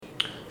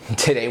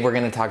Today we're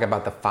going to talk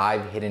about the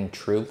 5 hidden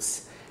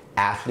truths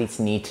athletes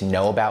need to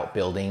know about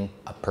building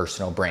a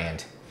personal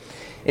brand.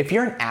 If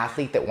you're an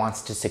athlete that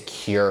wants to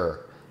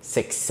secure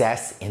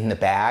success in the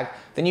bag,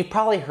 then you've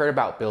probably heard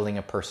about building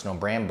a personal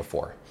brand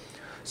before.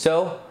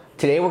 So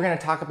today we're going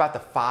to talk about the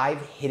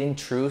 5 hidden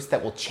truths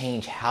that will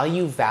change how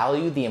you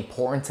value the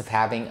importance of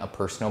having a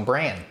personal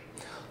brand.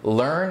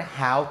 Learn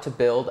how to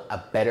build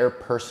a better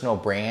personal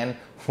brand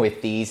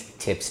with these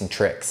tips and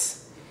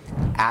tricks.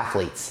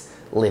 Athletes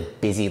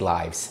live busy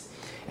lives.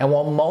 And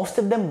while most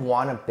of them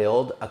want to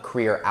build a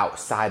career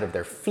outside of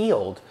their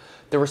field,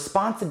 the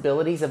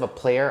responsibilities of a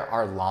player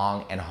are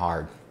long and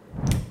hard.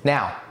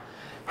 Now,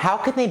 how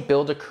can they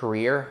build a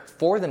career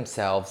for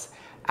themselves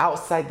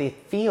outside the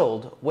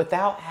field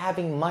without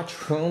having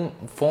much room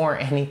for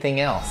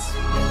anything else?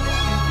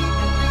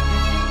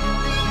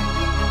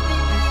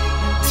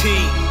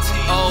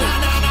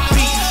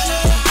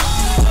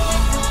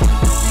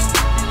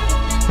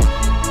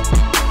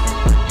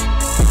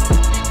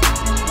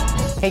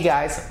 Hey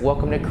guys,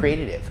 welcome to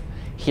Creatitive.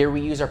 Here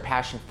we use our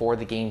passion for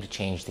the game to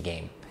change the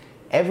game.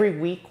 Every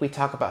week we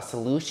talk about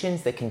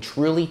solutions that can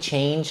truly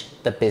change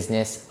the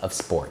business of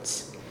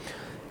sports.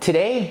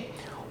 Today,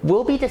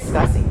 we'll be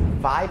discussing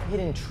 5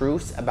 hidden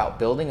truths about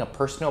building a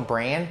personal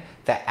brand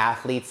that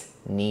athletes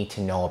need to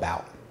know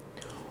about.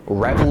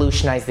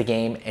 Revolutionize the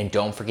game, and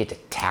don't forget to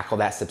tackle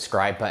that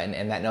subscribe button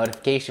and that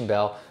notification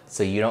bell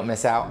so you don't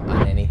miss out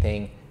on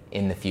anything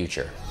in the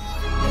future.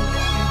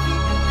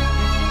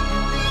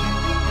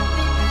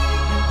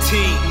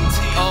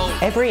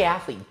 Every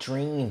athlete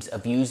dreams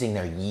of using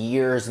their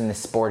years in the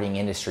sporting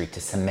industry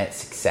to cement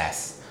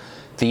success.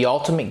 The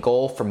ultimate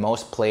goal for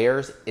most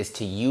players is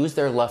to use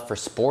their love for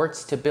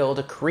sports to build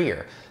a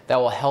career that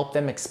will help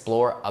them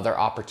explore other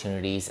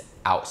opportunities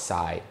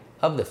outside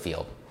of the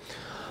field.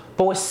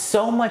 But with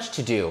so much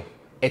to do,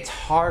 it's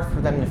hard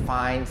for them to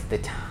find the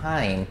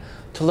time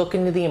to look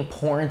into the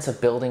importance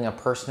of building a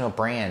personal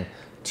brand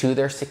to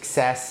their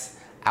success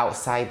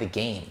outside the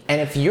game.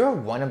 And if you're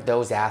one of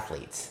those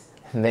athletes,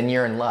 then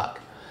you're in luck.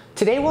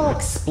 Today we'll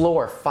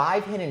explore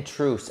 5 hidden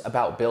truths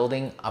about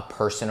building a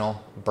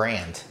personal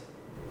brand.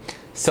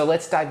 So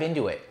let's dive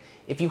into it.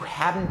 If you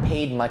haven't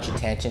paid much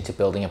attention to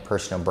building a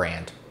personal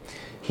brand,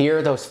 here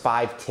are those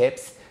 5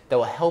 tips that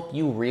will help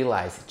you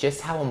realize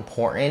just how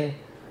important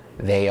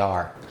they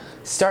are.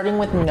 Starting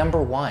with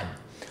number 1,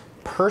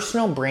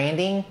 personal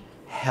branding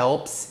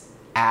helps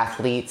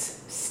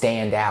athletes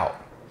stand out.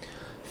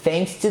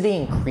 Thanks to the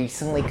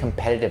increasingly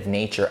competitive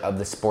nature of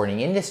the sporting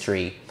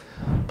industry,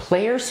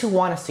 players who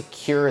want to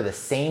secure the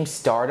same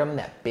stardom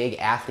that big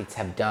athletes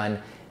have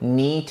done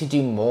need to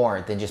do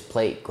more than just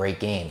play great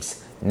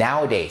games.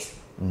 Nowadays,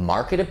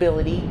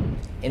 marketability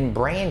and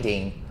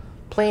branding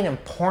play an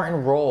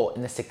important role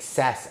in the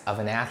success of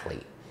an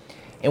athlete.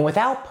 And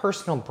without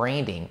personal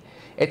branding,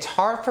 it's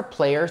hard for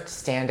players to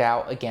stand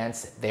out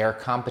against their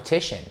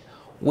competition,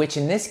 which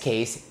in this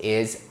case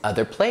is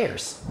other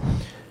players.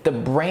 The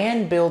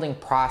brand building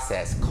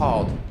process,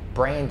 called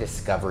brand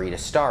discovery to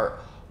start,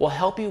 will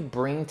help you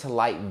bring to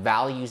light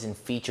values and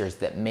features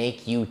that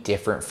make you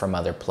different from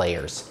other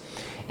players.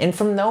 And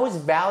from those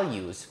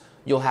values,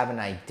 you'll have an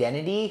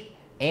identity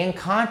and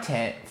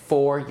content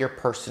for your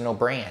personal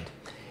brand.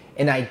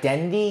 An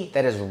identity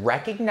that is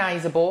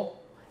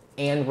recognizable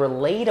and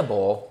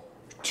relatable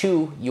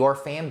to your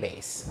fan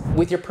base.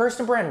 With your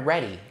personal brand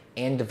ready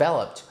and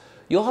developed,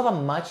 you'll have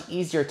a much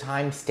easier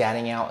time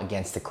standing out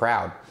against the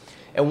crowd.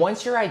 And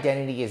once your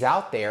identity is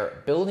out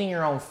there, building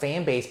your own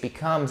fan base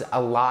becomes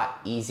a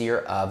lot easier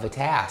of a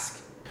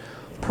task.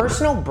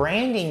 Personal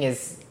branding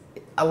is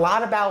a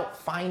lot about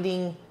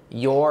finding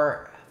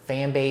your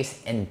fan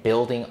base and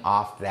building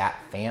off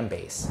that fan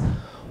base.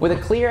 With a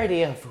clear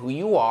idea of who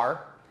you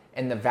are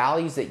and the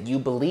values that you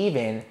believe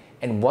in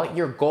and what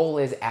your goal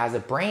is as a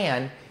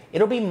brand,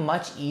 it'll be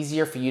much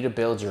easier for you to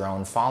build your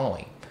own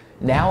following.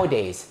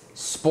 Nowadays,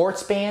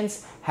 sports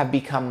fans have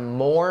become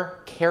more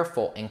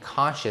careful and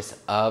conscious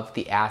of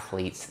the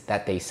athletes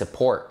that they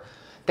support.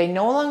 They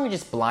no longer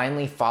just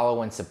blindly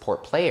follow and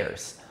support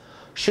players.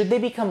 Should they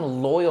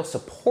become loyal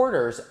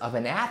supporters of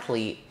an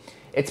athlete,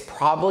 it's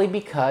probably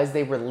because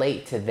they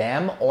relate to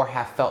them or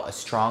have felt a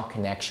strong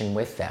connection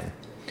with them.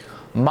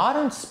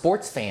 Modern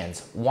sports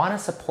fans want to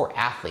support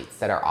athletes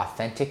that are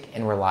authentic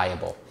and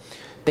reliable.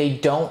 They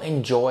don't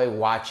enjoy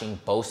watching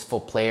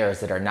boastful players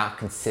that are not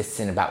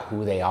consistent about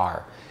who they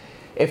are.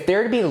 If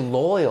they're to be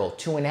loyal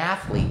to an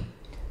athlete,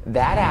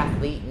 that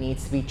athlete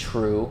needs to be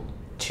true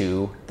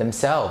to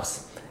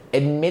themselves.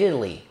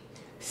 Admittedly,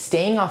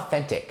 staying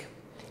authentic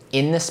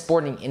in the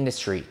sporting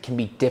industry can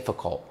be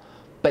difficult,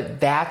 but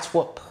that's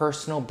what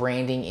personal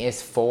branding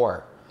is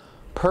for.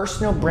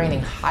 Personal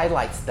branding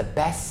highlights the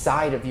best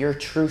side of your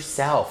true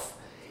self.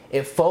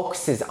 It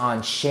focuses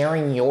on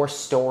sharing your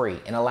story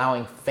and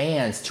allowing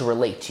fans to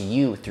relate to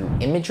you through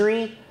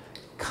imagery,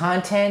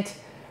 content,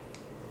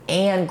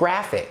 and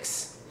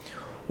graphics.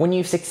 When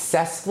you've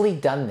successfully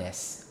done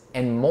this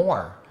and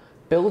more,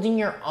 building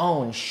your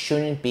own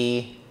shouldn't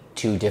be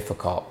too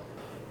difficult.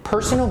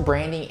 Personal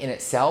branding in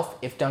itself,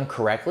 if done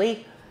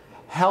correctly,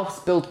 helps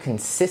build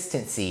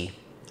consistency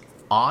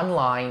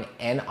online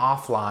and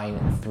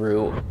offline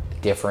through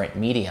different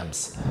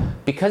mediums.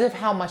 Because of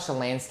how much the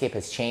landscape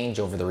has changed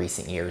over the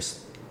recent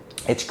years,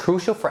 it's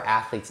crucial for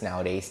athletes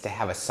nowadays to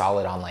have a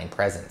solid online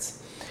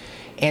presence.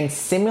 And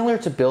similar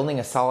to building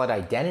a solid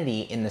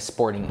identity in the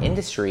sporting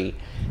industry,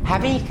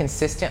 having a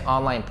consistent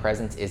online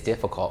presence is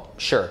difficult.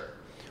 Sure,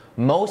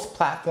 most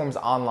platforms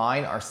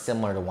online are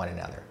similar to one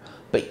another,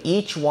 but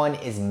each one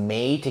is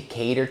made to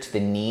cater to the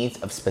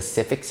needs of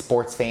specific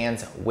sports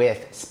fans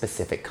with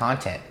specific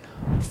content.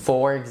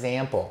 For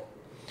example,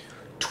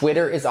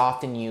 Twitter is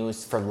often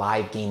used for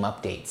live game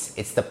updates.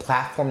 It's the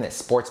platform that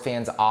sports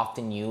fans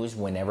often use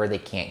whenever they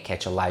can't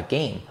catch a live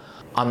game.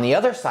 On the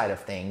other side of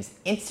things,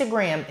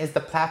 Instagram is the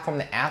platform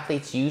that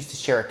athletes use to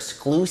share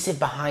exclusive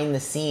behind the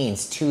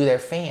scenes to their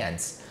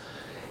fans.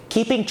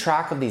 Keeping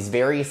track of these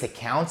various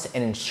accounts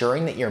and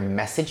ensuring that your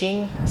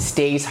messaging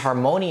stays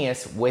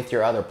harmonious with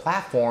your other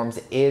platforms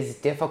is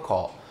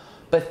difficult.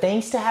 But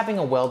thanks to having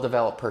a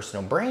well-developed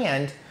personal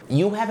brand,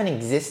 you have an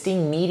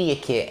existing media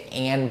kit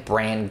and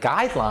brand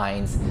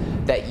guidelines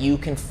that you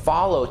can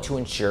follow to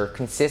ensure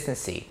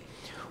consistency.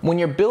 When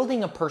you're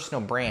building a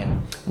personal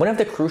brand, one of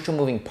the crucial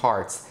moving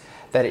parts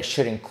that it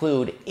should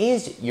include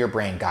is your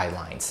brand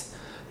guidelines.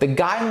 The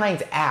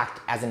guidelines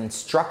act as an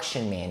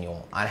instruction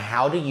manual on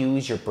how to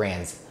use your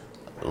brand's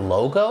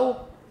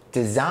logo,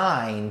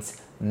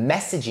 designs,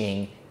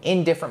 messaging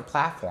in different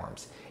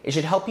platforms. It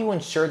should help you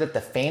ensure that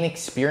the fan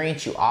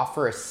experience you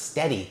offer is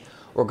steady,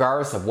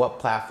 regardless of what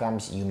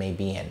platforms you may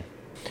be in.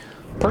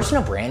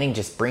 Personal branding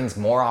just brings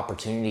more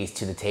opportunities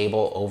to the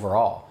table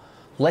overall.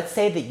 Let's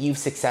say that you've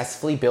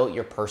successfully built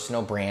your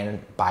personal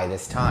brand by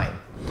this time.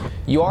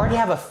 You already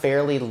have a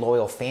fairly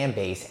loyal fan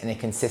base and a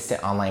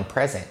consistent online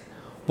presence.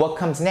 What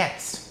comes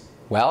next?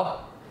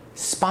 Well,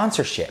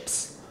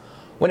 sponsorships.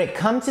 When it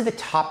comes to the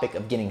topic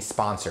of getting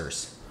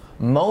sponsors,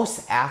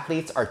 most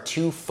athletes are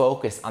too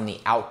focused on the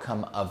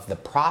outcome of the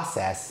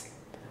process,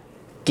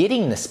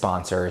 getting the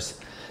sponsors,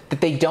 that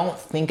they don't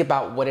think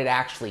about what it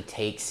actually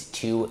takes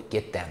to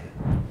get them.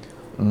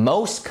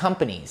 Most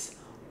companies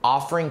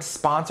offering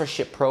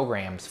sponsorship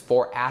programs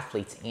for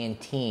athletes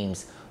and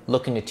teams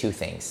look into two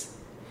things: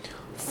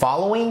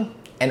 following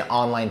and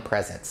online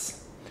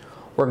presence.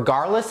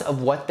 Regardless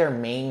of what their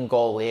main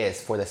goal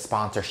is for the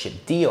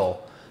sponsorship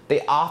deal,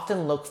 they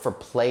often look for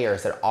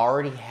players that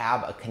already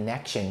have a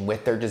connection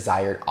with their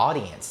desired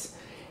audience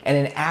and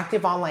an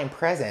active online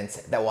presence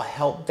that will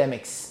help them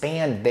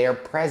expand their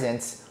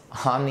presence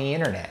on the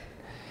internet.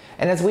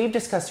 And as we've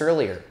discussed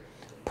earlier,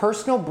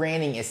 personal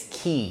branding is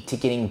key to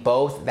getting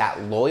both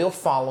that loyal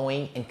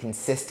following and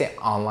consistent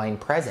online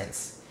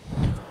presence.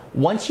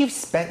 Once you've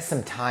spent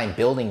some time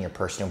building your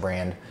personal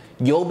brand,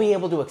 you'll be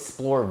able to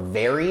explore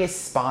various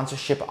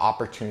sponsorship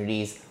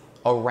opportunities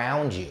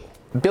around you.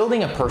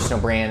 Building a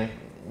personal brand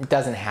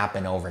doesn't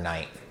happen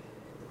overnight.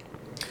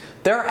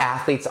 There are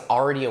athletes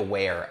already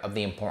aware of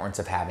the importance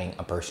of having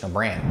a personal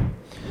brand.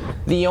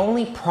 The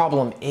only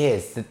problem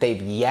is that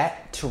they've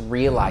yet to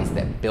realize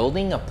that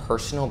building a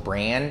personal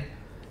brand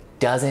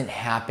doesn't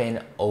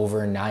happen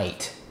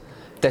overnight.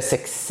 The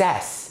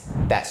success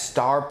that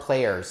star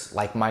players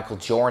like Michael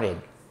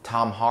Jordan,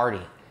 Tom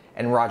Hardy,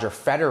 and Roger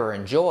Federer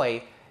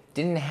enjoy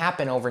didn't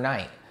happen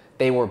overnight.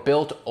 They were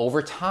built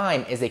over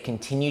time as they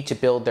continued to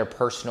build their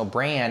personal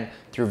brand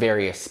through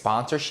various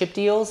sponsorship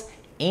deals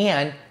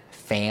and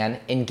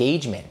fan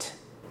engagement.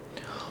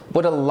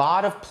 What a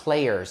lot of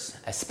players,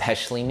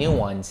 especially new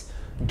ones,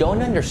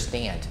 don't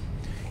understand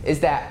is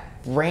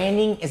that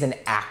branding is an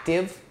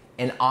active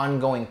and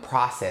ongoing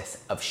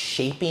process of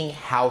shaping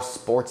how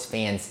sports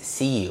fans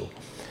see you.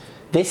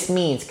 This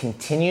means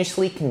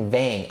continuously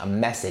conveying a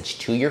message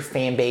to your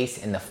fan base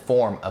in the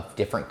form of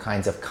different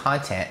kinds of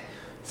content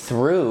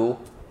through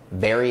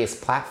various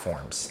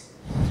platforms.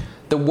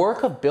 The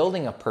work of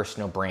building a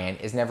personal brand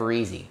is never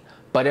easy,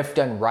 but if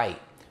done right,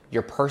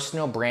 your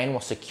personal brand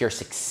will secure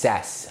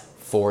success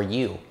for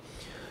you.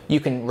 You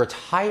can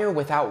retire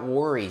without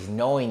worries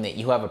knowing that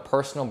you have a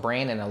personal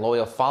brand and a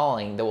loyal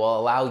following that will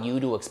allow you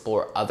to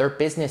explore other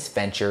business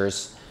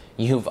ventures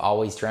you've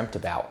always dreamt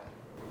about.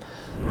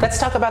 Let's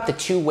talk about the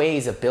two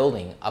ways of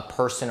building a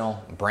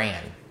personal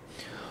brand.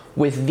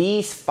 With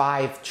these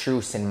 5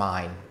 truths in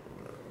mind,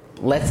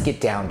 let's get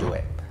down to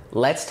it.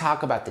 Let's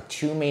talk about the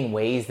 2 main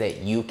ways that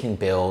you can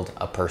build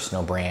a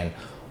personal brand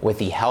with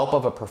the help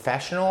of a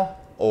professional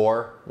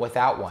or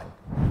without one.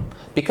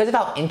 Because of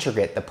how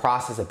intricate the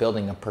process of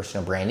building a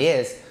personal brand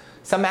is,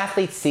 some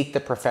athletes seek the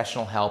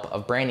professional help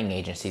of branding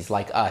agencies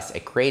like us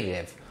at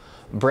Creative.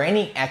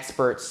 Branding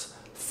experts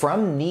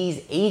from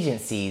these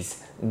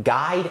agencies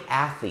guide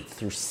athletes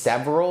through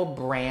several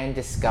brand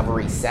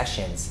discovery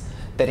sessions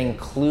that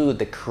include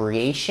the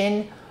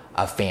creation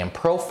of fan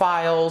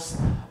profiles,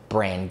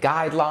 brand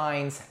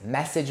guidelines,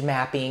 message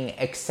mapping,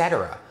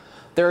 etc.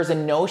 There is a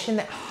notion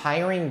that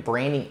hiring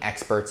branding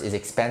experts is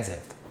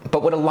expensive.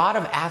 But what a lot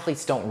of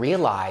athletes don't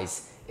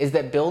realize is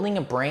that building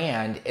a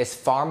brand is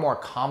far more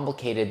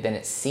complicated than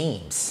it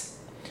seems.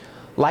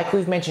 Like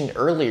we've mentioned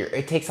earlier,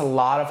 it takes a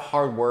lot of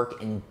hard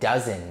work and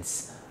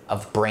dozens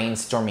of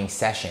brainstorming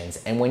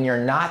sessions. And when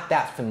you're not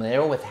that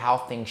familiar with how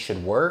things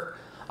should work,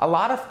 a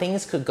lot of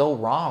things could go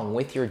wrong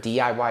with your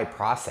DIY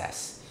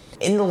process.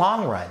 In the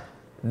long run,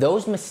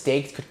 those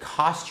mistakes could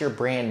cost your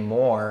brand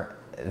more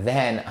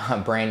than a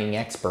branding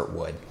expert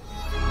would.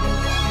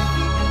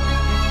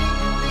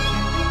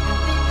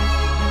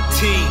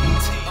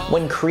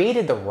 When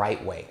created the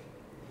right way,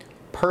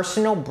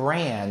 personal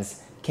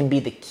brands can be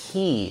the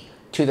key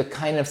to the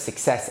kind of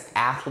success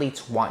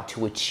athletes want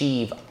to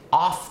achieve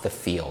off the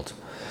field.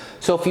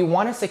 So if you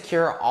want to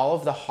secure all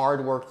of the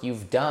hard work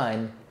you've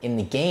done in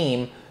the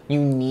game, you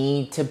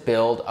need to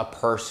build a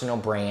personal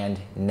brand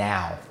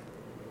now.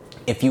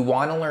 If you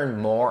want to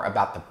learn more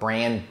about the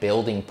brand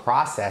building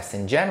process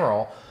in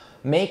general,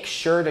 make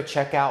sure to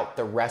check out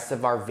the rest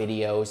of our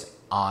videos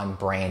on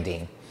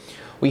branding.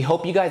 We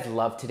hope you guys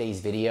loved today's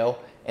video,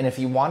 and if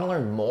you want to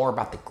learn more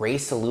about the great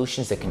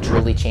solutions that can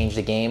truly change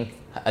the game,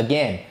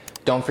 again,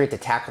 don't forget to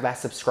tackle that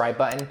subscribe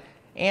button,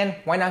 and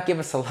why not give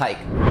us a like?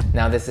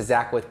 Now, this is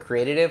Zach with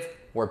Creatitive,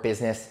 where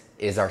business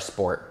is our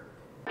sport.